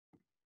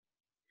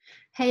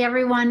Hey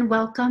everyone,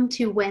 welcome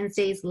to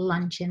Wednesday's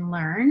Lunch and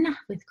Learn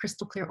with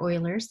Crystal Clear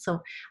Oilers. So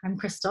I'm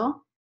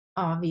Crystal.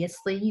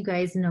 Obviously, you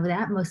guys know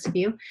that, most of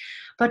you.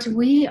 But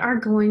we are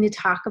going to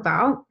talk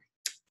about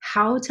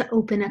how to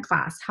open a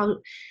class.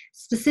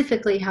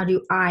 Specifically, how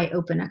do I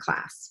open a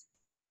class?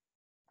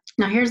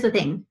 Now, here's the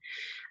thing.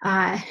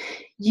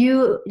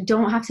 You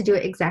don't have to do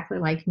it exactly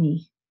like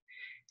me.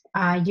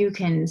 You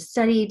can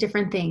study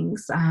different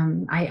things.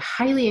 I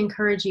highly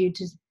encourage you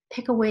to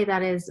pick a way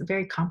that is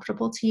very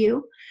comfortable to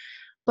you.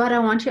 But I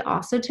want you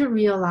also to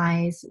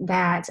realize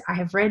that I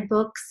have read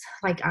books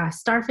like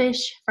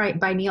Starfish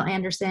by Neil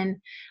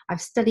Anderson.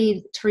 I've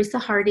studied Teresa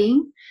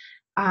Harding,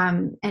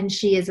 and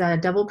she is a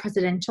double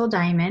presidential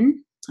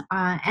diamond.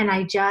 And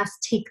I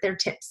just take their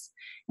tips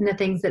and the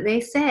things that they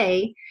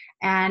say.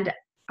 And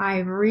I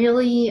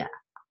really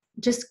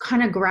just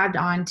kind of grabbed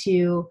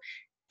onto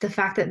the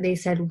fact that they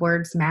said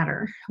words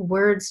matter.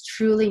 Words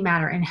truly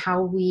matter in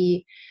how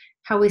we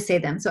say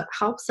them. So it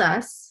helps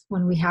us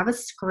when we have a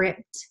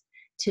script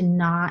to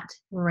not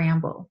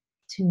ramble,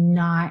 to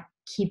not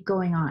keep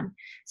going on.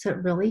 So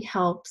it really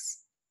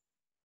helps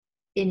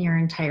in your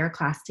entire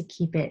class to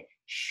keep it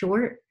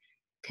short,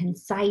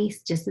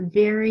 concise, just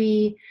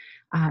very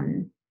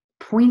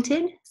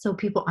pointed so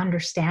people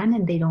understand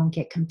and they don't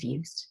get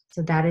confused.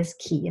 So that is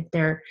key. If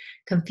they're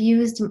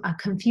confused, a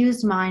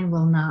confused mind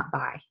will not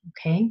buy,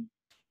 okay?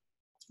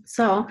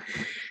 So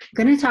I'm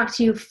going to talk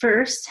to you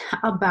first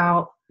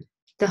about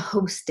the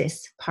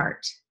hostess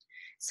part.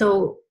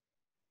 So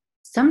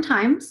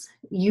sometimes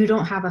you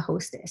don't have a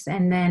hostess.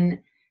 And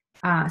then,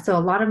 so a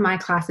lot of my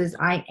classes,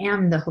 I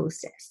am the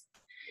hostess.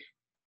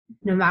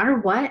 No matter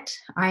what,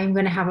 I'm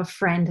going to have a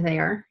friend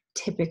there.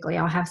 Typically,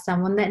 I'll have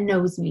someone that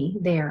knows me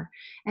there,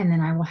 and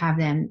then I will have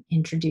them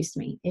introduce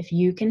me. If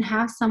you can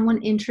have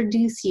someone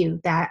introduce you,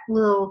 that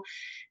little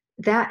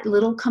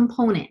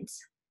component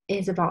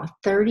is about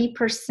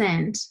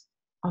 30%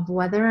 of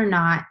whether or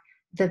not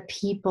the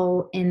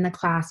people in the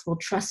class will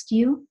trust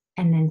you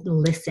and then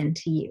listen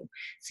to you.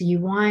 So you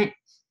want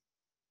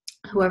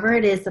whoever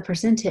it is, the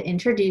person to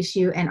introduce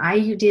you, and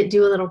I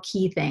do a little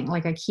key thing,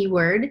 like a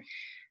keyword,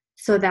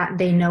 so that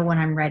they know when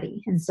I'm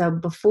ready. And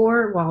so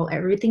while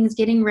everything's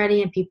getting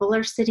ready and people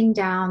are sitting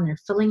down, they're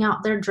filling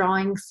out their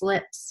drawing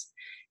slips.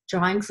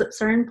 Drawing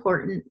slips are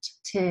important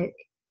to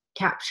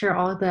capture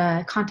all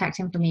the contact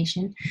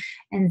information.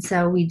 And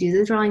so we do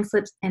the drawing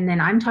slips, and then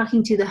I'm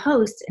talking to the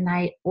host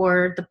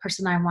or the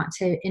person I want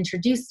to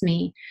introduce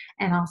me,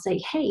 and I'll say,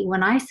 hey,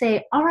 when I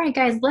say, all right,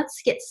 guys,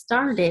 let's get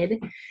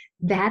started,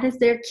 that is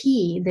their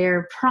key,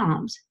 their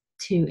prompt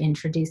to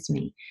introduce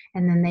me.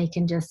 And then they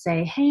can just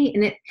say, hey,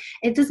 and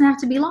it doesn't have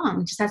to be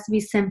long, it just has to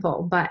be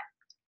simple. But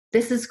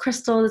this is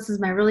Crystal, this is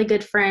my really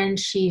good friend.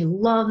 She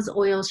loves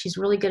oils. She's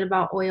really good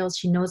about oils.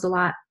 She knows a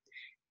lot.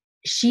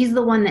 She's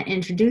the one that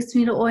introduced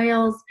me to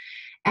oils.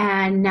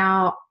 And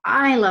now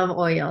I love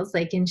oils.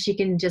 And she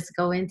can just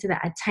go into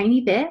that a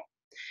tiny bit.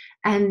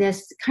 And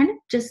this kind of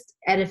just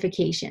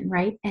edification,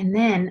 right? And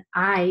then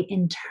I,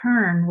 in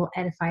turn, will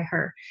edify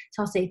her.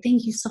 So I'll say,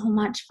 thank you so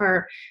much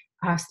for,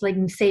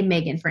 say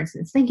Megan, for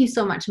instance. Thank you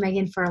so much,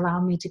 Megan, for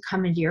allowing me to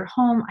come into your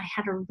home. I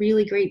had a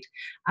really great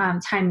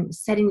time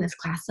setting this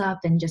class up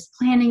and just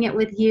planning it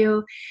with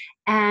you.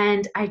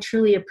 And I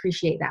truly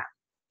appreciate that.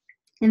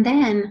 And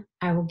then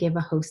I will give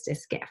a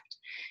hostess gift.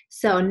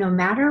 So no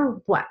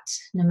matter what,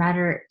 if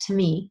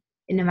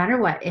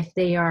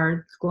they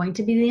are going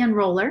to be the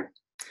enroller,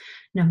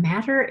 no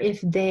matter if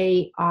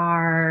they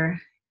are,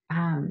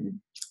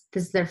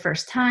 this is their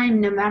first time,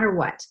 no matter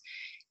what,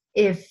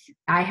 if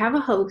I have a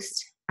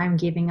host, I'm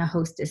giving a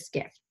hostess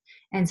gift.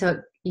 And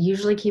so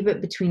usually keep it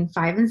between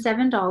 $5 and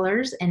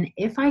 $7. And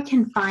if I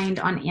can find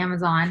on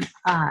Amazon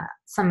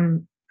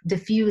some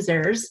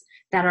diffusers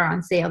that are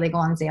on sale, they go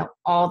on sale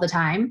all the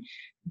time,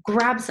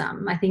 grab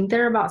some. I think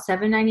they're about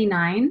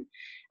 $7.99.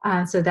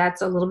 So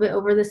that's a little bit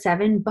over the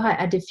 $7,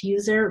 but a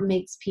diffuser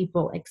makes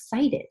people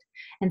excited.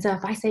 And so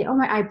if I say, oh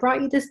my, I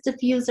brought you this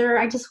diffuser,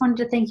 I just wanted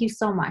to thank you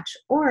so much.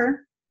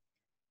 Or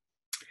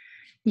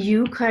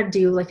you could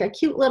do like a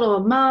cute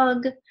little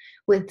mug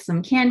with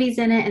some candies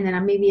in it, and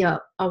then maybe a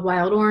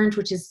wild orange,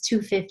 which is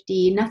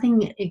 $2.50,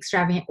 nothing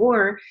extravagant.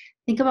 Or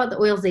think about the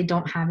oils they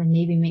don't have and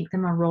maybe make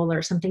them a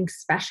roller, something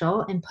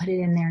special, and put it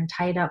in there and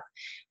tie it up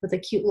with a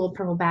cute little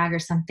purple bag or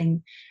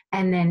something,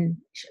 and then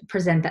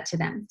present that to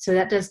them. So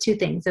that does two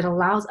things. It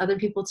allows other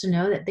people to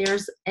know that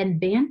there's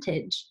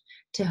advantage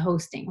to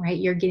hosting, right?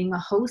 You're getting a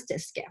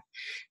hostess gift.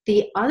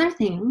 The other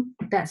thing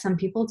that some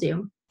people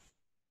do,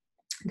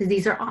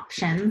 these are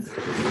options.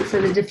 So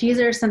the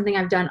diffuser is something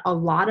I've done a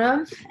lot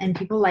of, and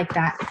people like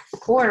that.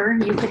 Or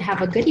you could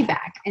have a goodie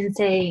bag and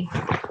say,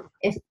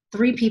 if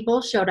 3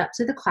 people showed up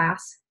to the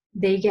class,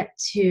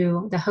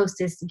 the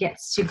hostess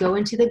gets to go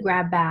into the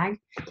grab bag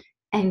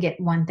and get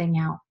one thing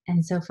out.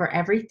 And so for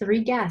every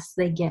 3 guests,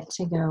 they get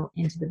to go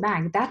into the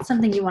bag. That's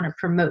something you want to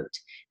promote,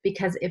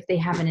 because if they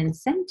have an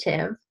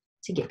incentive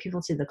to get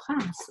people to the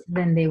class,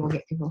 then they will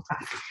get people to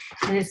class.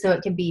 And so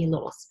it can be a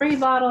little spray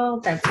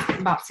bottle that's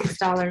about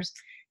 $6.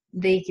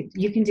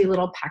 You can do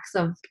little packs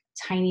of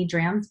tiny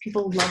drams.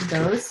 People love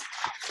those.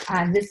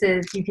 This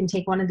is, you can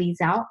take one of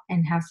these out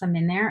and have some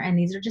in there, and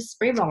these are just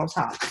spray bottle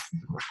tops,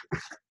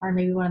 or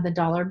maybe one of the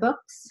dollar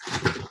books.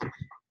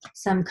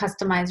 Some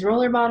customized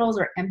roller bottles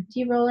or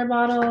empty roller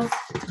bottles,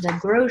 the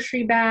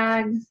grocery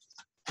bag,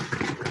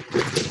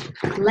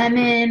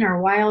 lemon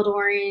or wild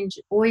orange,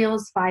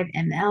 oils 5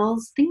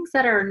 mLs, things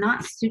that are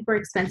not super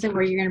expensive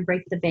where you're going to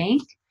break the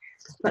bank,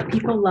 but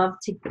people love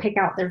to pick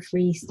out their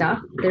free stuff,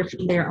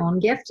 their own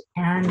gift,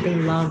 and they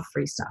love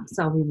free stuff.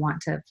 So we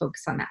want to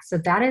focus on that. So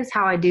that is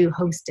how I do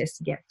hostess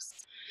gifts.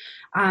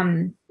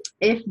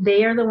 If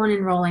they are the one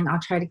enrolling, I'll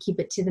try to keep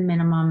it to the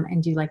minimum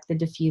and do like the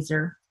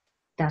diffuser.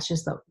 That's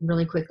just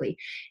really quickly.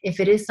 If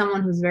it is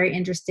someone who's very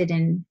interested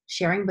in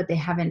sharing, but they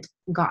haven't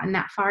gotten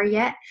that far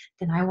yet,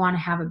 then I want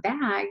to have a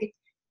bag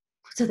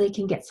so they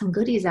can get some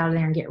goodies out of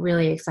there and get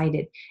really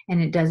excited.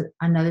 And it does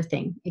another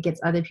thing. It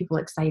gets other people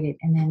excited,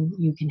 and then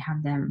you can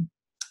have them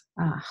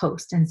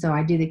host. And so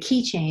I do the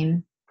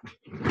keychain.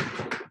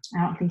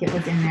 I don't think it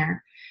was in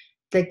there.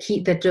 The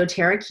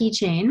doTERRA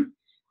keychain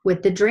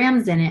with the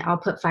drams in it. I'll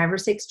put 5 or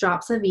 6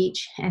 drops of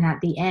each. And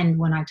at the end,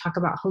 when I talk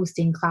about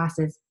hosting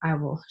classes, I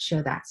will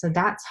show that. So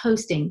that's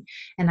hosting.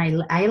 And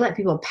I let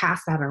people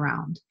pass that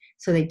around.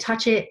 So they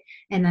touch it,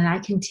 and then I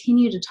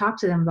continue to talk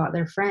to them about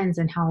their friends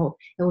and how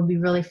it would be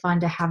really fun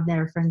to have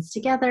their friends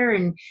together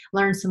and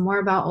learn some more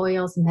about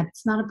oils, and that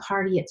it's not a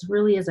party, it's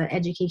really as an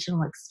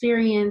educational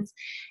experience.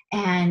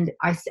 And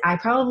I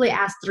probably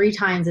ask 3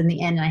 times in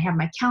the end, and I have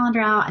my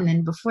calendar out, and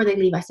then before they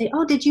leave, I say,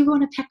 oh, did you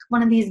want to pick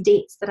one of these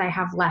dates that I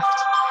have left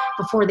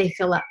before they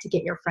fill up to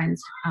get your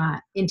friends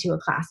into a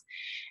class?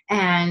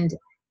 And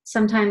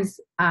sometimes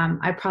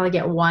I probably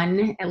get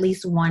at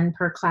least one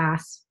per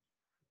class,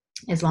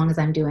 as long as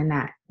I'm doing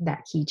that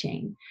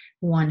keychain.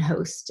 One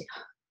host,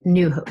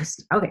 new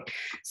host. Okay,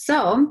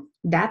 so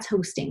that's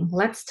hosting.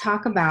 Let's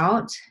talk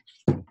about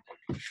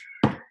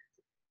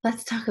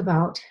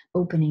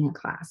opening a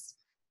class.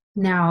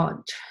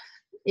 Now,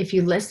 if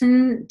you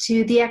listen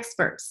to the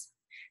experts,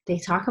 they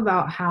talk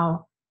about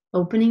how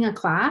opening a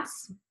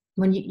class,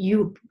 when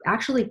you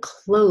actually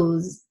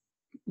close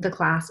the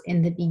class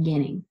in the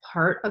beginning,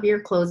 part of your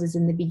close is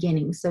in the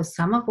beginning. So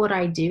some of what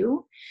I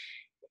do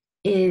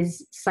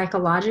is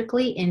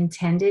psychologically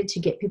intended to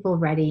get people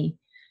ready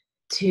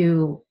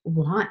to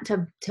want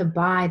to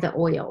buy the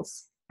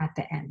oils at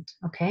the end,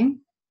 okay?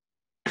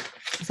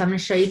 So I'm going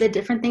to show you the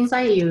different things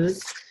I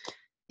use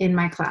in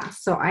my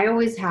class. So I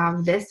always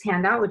have this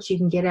handout, which you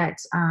can get at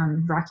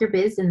Rock Your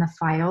Biz in the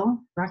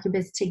file, Rock Your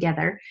Biz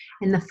Together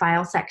in the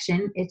file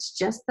section. It's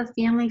just the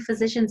Family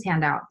Physicians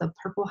handout, the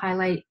purple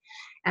highlight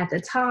at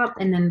the top,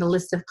 and then the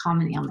list of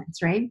common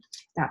ailments, right?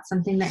 That's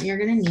something that you're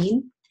going to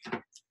need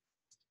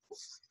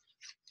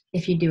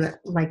if you do it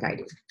like I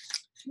do.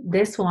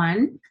 This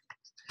one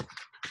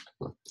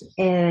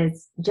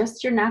is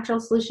just your Natural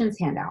Solutions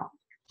handout.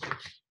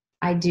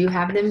 I do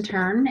have them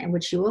turn,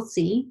 which you will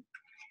see,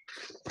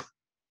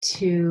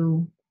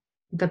 to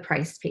the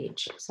price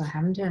page. So I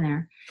have them turn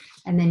there.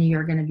 And then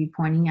you're going to be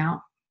pointing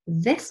out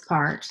this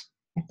part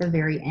at the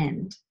very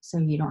end. So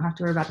you don't have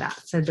to worry about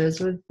that. So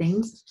those are the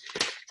things.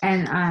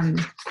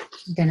 And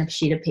then a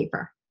sheet of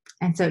paper.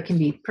 And so it can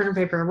be printer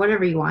paper,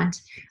 whatever you want.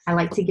 I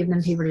like to give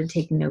them paper to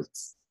take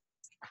notes.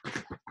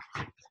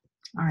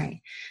 All right,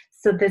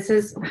 so this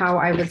is how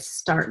I would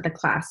start the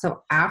class.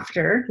 So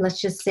after, let's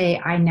just say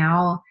I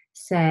now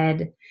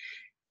said,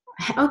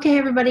 okay,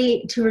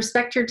 everybody, to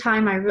respect your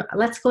time,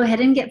 let's go ahead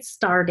and get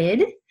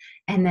started.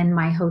 And then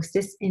my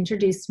hostess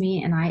introduced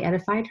me, and I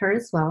edified her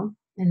as well.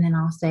 And then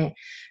I'll say,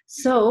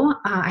 so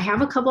I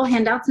have a couple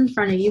handouts in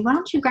front of you. Why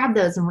don't you grab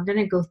those, and we're going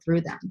to go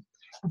through them.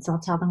 And so I'll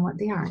tell them what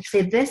they are.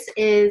 Say, this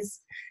is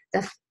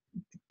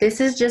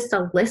just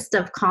a list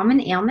of common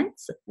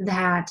ailments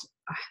that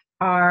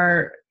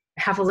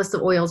have a list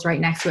of oils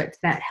right next to it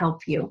that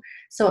help you.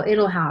 So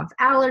it'll have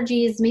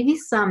allergies, maybe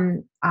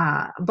some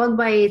bug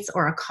bites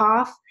or a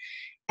cough.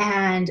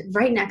 And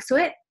right next to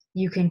it,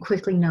 you can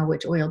quickly know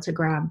which oil to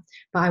grab.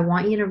 But I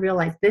want you to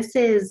realize this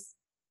is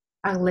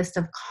a list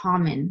of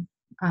common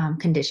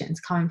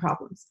conditions, common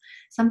problems.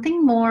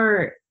 Something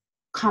more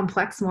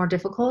complex, more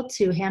difficult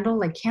to handle,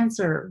 like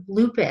cancer,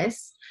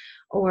 lupus,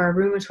 or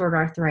rheumatoid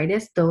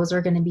arthritis, those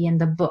are going to be in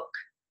the book.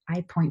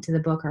 I point to the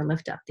book or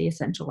lift up the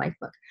Essential Life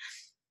book.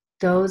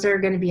 Those are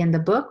going to be in the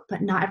book,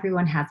 but not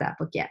everyone has that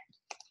book yet.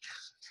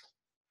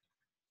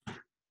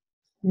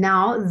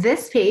 Now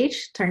this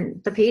page,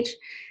 turn the page,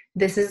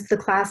 this is the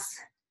class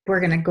we're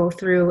going to go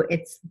through.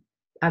 It's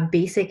a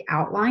basic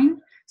outline.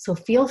 So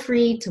feel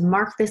free to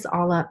mark this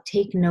all up,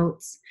 take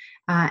notes,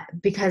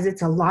 because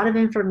it's a lot of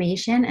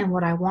information. And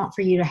what I want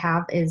for you to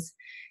have is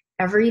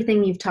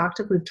everything we've talked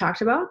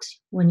about.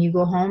 When you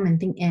go home and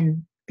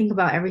think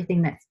about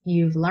everything that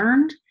you've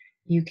learned,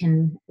 you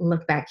can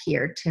look back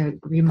here to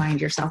remind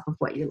yourself of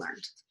what you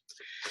learned.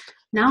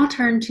 Now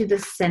turn to the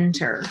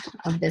center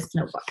of this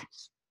notebook.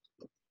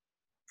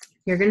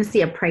 You're going to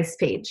see a price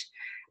page.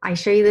 I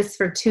show you this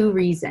for 2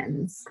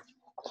 reasons.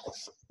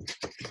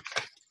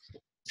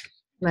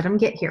 Let them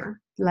get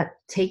here.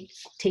 Take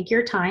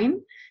your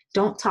time.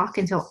 Don't talk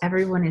until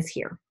everyone is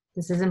here.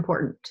 This is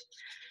important.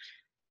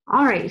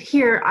 All right,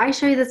 here I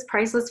show you this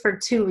price list for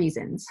 2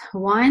 reasons.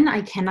 One,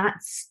 I cannot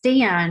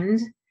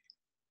stand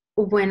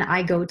when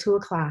I go to a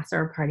class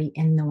or a party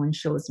and no one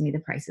shows me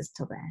the prices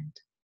till the end.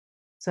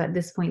 So at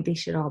this point, they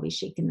should all be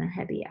shaking their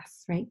head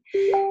yes, right?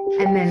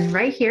 And then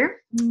right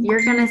here,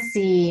 you're gonna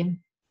see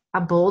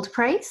a bold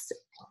price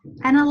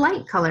and a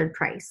light colored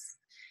price.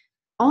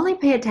 Only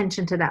pay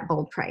attention to that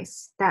bold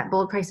price. That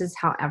bold price is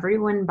how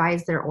everyone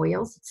buys their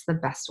oils. It's the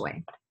best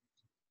way.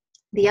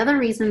 The other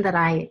reason that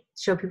I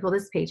show people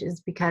this page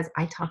is because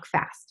I talk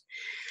fast.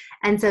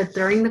 And so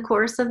during the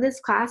course of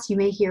this class, you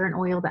may hear an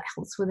oil that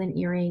helps with an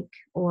earache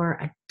or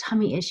a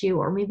tummy issue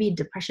or maybe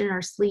depression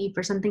or sleep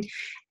or something.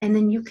 And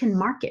then you can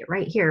mark it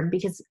right here,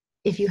 because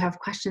if you have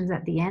questions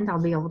at the end,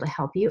 I'll be able to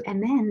help you.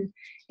 And then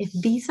if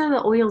these are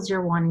the oils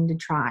you're wanting to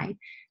try,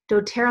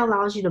 doTERRA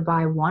allows you to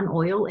buy one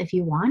oil if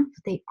you want,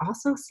 but they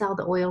also sell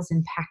the oils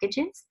in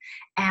packages.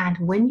 And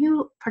when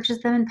you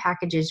purchase them in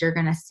packages, you're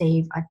going to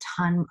save a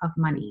ton of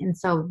money. And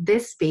so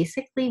this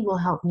basically will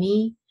help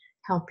me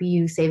help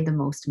you save the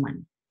most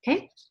money.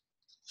 Okay?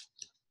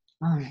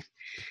 All right.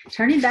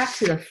 Turning back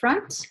to the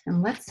front,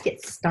 and let's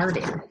get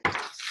started.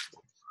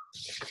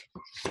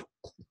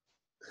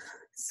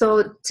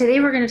 So today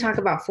we're going to talk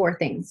about 4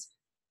 things.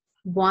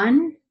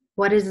 1,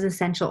 what is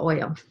essential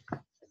oil?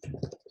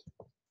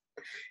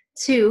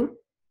 2,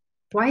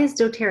 why is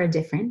doTERRA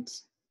different?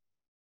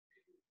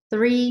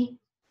 3,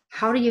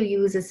 how do you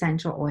use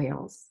essential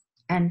oils?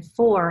 And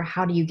 4,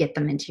 how do you get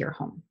them into your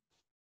home?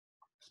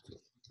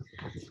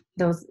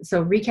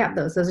 So recap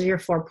those. Those are your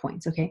 4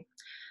 points, okay?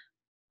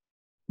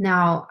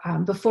 Now,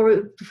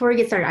 before we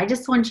get started, I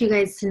just want you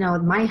guys to know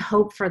my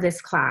hope for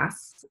this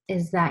class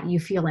is that you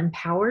feel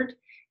empowered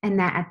and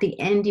that at the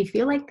end you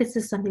feel like this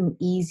is something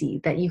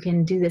easy, that you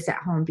can do this at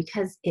home,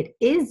 because it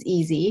is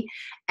easy.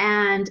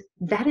 And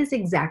that is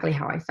exactly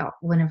how I felt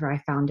whenever I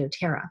found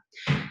doTERRA.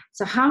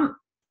 So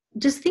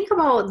just think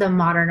about the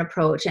modern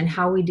approach and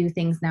how we do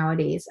things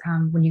nowadays.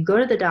 When you go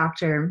to the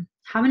doctor,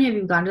 how many of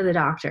you have gone to the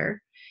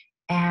doctor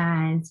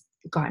and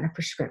gotten a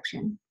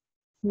prescription?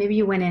 Maybe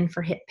you went in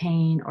for hip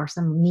pain or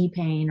some knee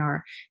pain,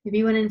 or maybe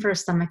you went in for a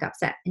stomach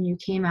upset and you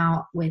came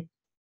out with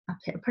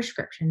a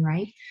prescription,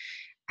 right?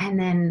 And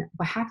then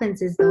what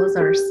happens is those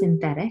are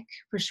synthetic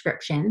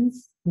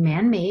prescriptions,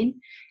 man-made,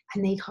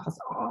 and they cause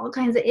all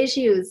kinds of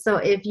issues. So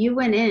if you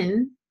went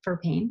in for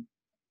pain,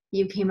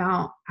 you came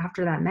out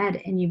after that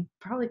med and you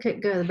probably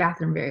couldn't go to the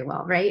bathroom very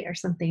well, right? Or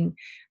something,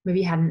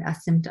 maybe you had a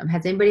symptom.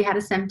 Has anybody had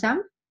a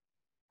symptom?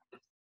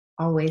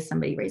 Always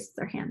somebody raises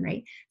their hand,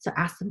 right? So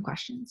ask them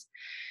questions,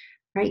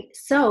 right?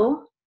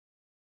 So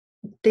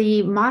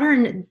the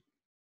modern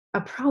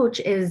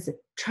approach is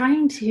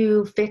trying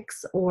to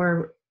fix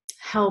or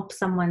help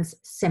someone's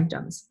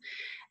symptoms.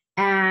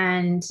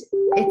 And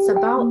it's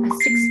about a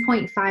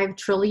 $6.5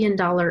 trillion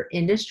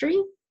industry,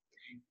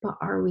 but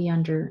are we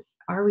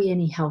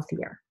any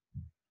healthier?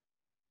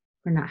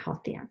 We're not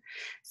healthier.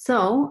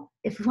 So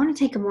if we want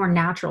to take a more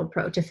natural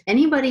approach, if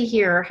anybody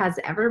here has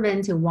ever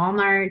been to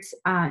Walmart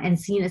and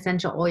seen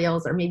essential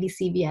oils, or maybe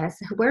CVS,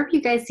 where have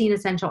you guys seen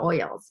essential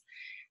oils?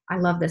 I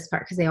love this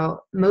part because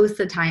most of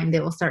the time they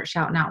will start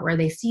shouting out where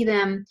they see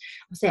them.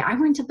 I'll say, I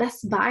went to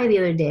Best Buy the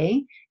other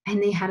day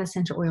and they had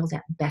essential oils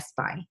at Best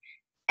Buy.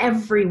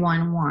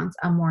 Everyone wants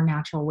a more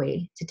natural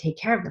way to take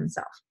care of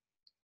themselves.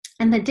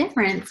 And the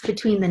difference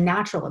between the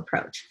natural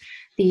approach,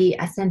 the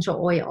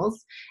essential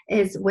oils,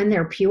 is when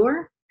they're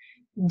pure,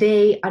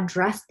 they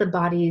address the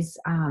body's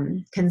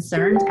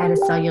concerns at a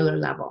cellular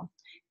level.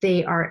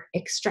 They are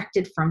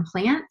extracted from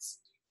plants,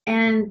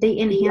 and they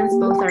enhance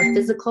both our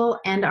physical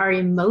and our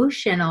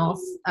emotional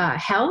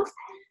health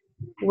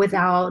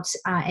without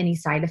any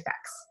side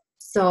effects.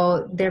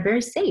 So they're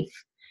very safe,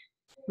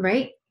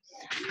 right?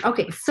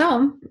 Okay,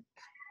 so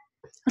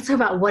let's talk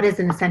about what is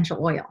an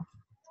essential oil.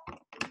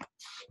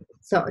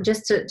 So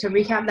just to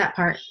recap that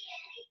part,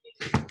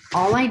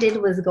 all I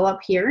did was go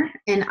up here,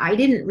 and I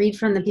didn't read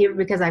from the paper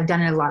because I've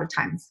done it a lot of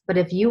times. But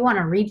if you want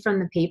to read from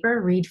the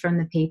paper, read from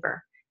the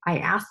paper. I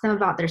asked them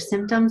about their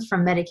symptoms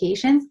from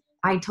medications.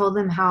 I told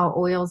them how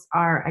oils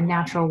are a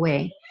natural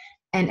way,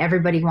 and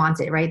everybody wants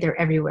it, right? They're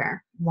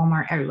everywhere,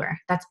 Walmart, everywhere.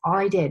 That's all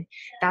I did.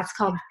 That's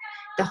called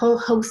the whole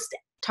host,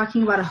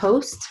 talking about a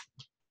host,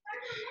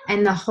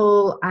 and the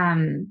whole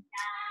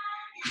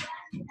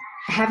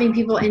having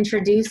people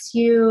introduce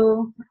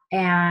you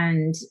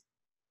and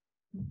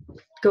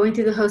going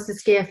through the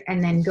hostess gift,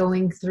 and then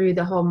going through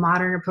the whole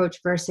modern approach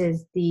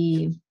versus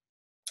the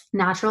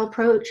natural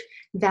approach.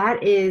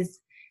 That is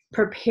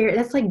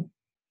that's like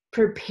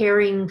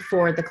preparing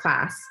for the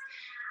class.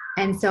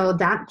 And so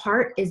that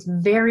part is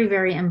very,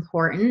 very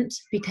important,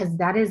 because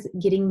that is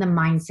getting the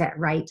mindset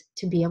right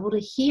to be able to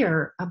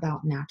hear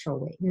about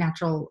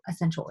natural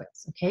essential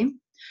oils. Okay.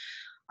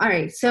 All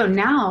right. So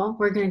now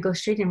we're going to go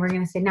straight in. We're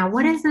going to say, now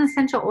what is an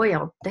essential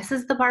oil? This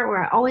is the part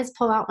where I always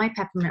pull out my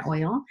peppermint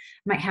oil.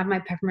 I might have my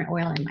peppermint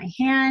oil in my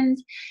hand,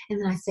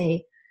 and then I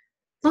say,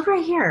 look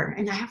right here.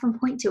 And I have them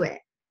point to it.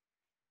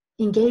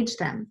 Engage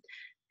them.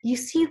 You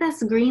see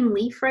this green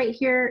leaf right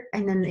here,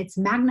 and then it's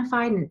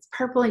magnified and it's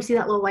purple. You see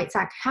that little white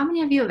sac. How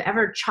many of you have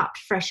ever chopped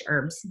fresh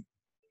herbs?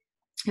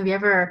 Have you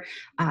ever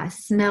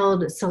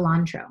smelled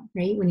cilantro,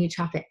 right? When you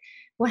chop it,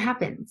 what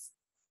happens?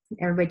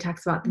 Everybody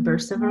talks about the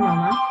burst of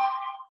aroma.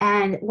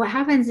 And what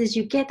happens is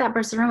you get that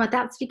burst of aroma.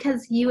 That's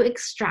because you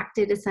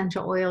extracted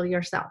essential oil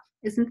yourself.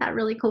 Isn't that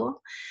really cool?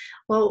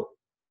 Well,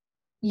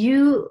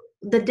 the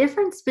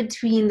difference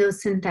between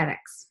those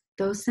synthetics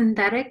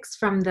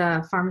from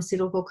the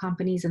pharmaceutical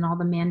companies and all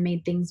the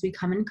man-made things we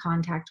come in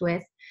contact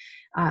with,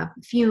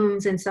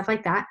 fumes and stuff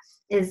like that,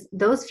 is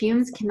those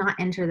fumes cannot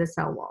enter the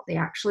cell wall. They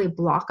actually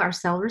block our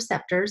cell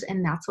receptors,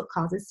 and that's what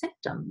causes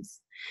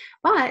symptoms.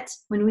 But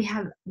when we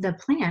have the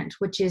plant,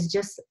 which is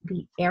just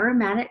the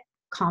aromatic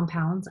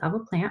compounds of a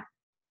plant,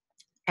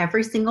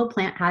 every single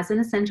plant has an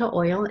essential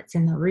oil. It's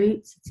in the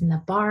roots, it's in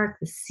the bark,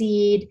 the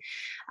seed,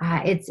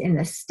 it's in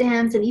the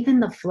stems, and even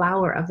the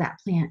flower of that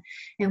plant.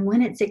 And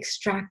when it's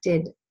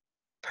extracted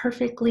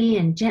perfectly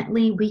and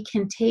gently, we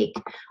can take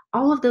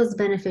all of those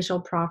beneficial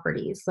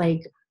properties,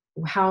 like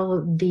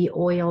how the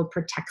oil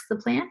protects the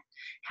plant,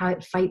 how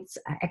it fights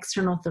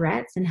external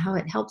threats, and how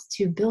it helps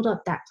to build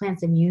up that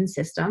plant's immune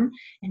system.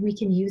 And we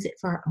can use it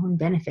for our own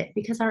benefit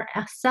because our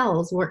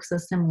cells work so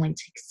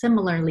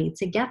similarly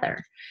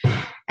together.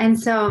 And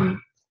so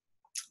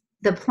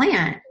the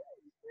plant,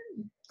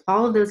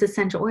 all of those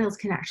essential oils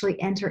can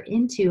actually enter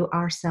into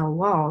our cell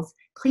walls,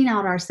 clean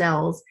out our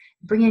cells,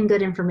 bring in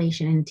good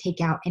information, and take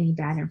out any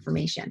bad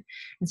information.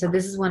 And so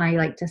this is when I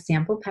like to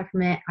sample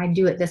peppermint. I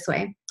do it this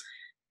way.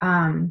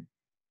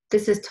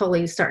 This is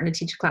totally starting to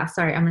teach a class.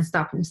 Sorry, I'm going to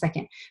stop in a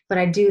second. But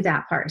I do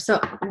that part. So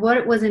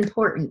what was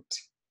important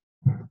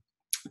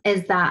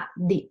is that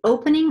the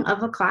opening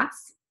of a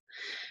class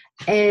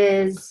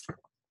is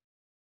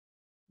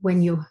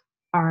when you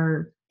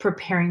are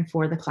preparing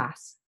for the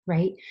class,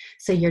 right?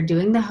 So you're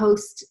doing the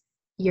host,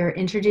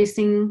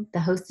 the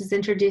host is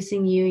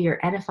introducing you,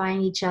 you're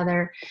edifying each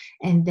other,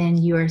 and then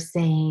you're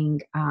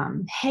saying,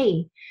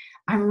 hey,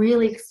 I'm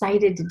really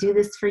excited to do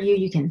this for you.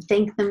 You can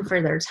thank them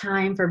for their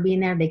time, for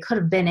being there. They could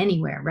have been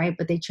anywhere, right?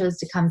 But they chose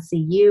to come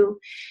see you.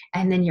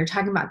 And then you're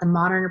talking about the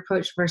modern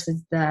approach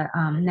versus the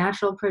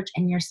natural approach.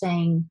 And you're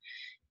saying,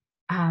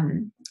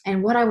 and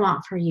what I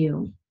want for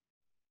you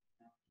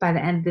by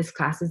the end of this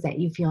class is that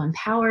you feel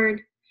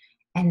empowered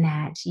and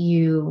that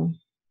you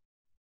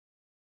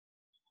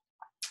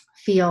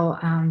feel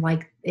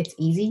like it's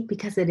easy,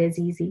 because it is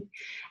easy.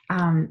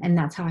 And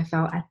that's how I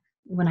felt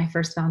when I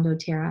first found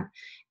doTERRA.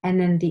 And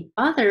then the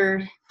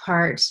other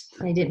part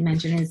that I didn't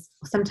mention is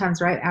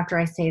sometimes right after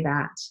I say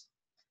that,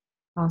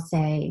 I'll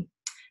say,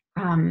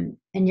 and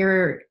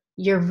you're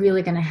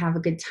really going to have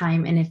a good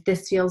time. And if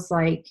this feels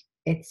like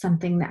it's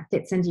something that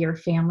fits into your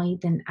family,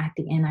 then at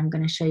the end, I'm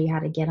going to show you how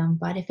to get them.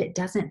 But if it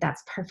doesn't,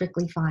 that's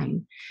perfectly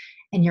fine.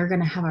 And you're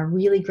going to have a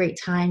really great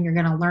time. You're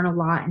going to learn a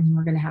lot, and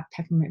we're going to have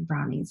peppermint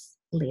brownies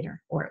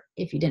later. Or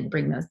if you didn't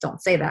bring those,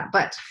 don't say that,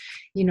 but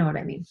you know what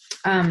I mean.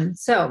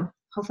 So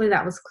hopefully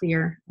that was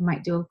clear. I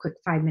might do a quick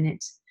 5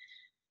 minutes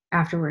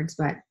afterwards,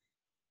 but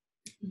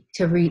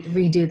to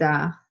redo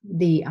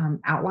the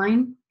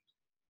outline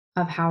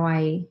of how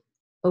I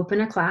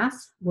open a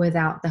class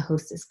without the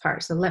hostess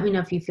part. So let me know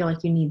if you feel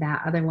like you need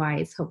that.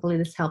 Otherwise, hopefully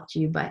this helped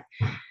you, but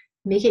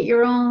make it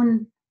your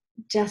own.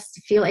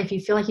 If you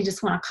feel like you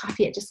just want to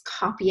copy it, just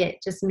copy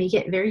it. Just make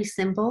it very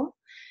simple.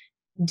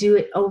 Do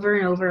it over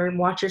and over.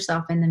 Watch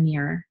yourself in the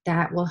mirror.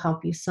 That will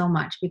help you so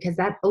much, because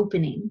that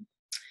opening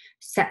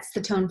sets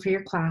the tone for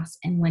your class.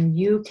 And when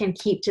you can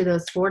keep to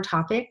those 4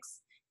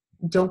 topics,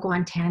 don't go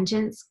on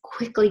tangents,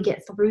 quickly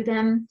get through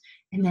them,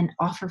 and then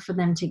offer for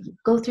them to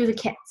go through the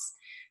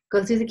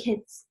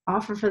kits,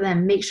 offer for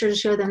them, make sure to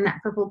show them that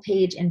purple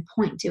page and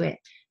point to it.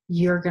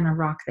 You're going to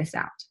rock this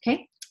out.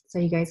 Okay. So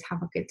you guys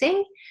have a good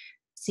day.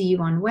 See you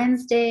on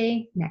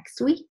Wednesday next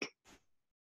week.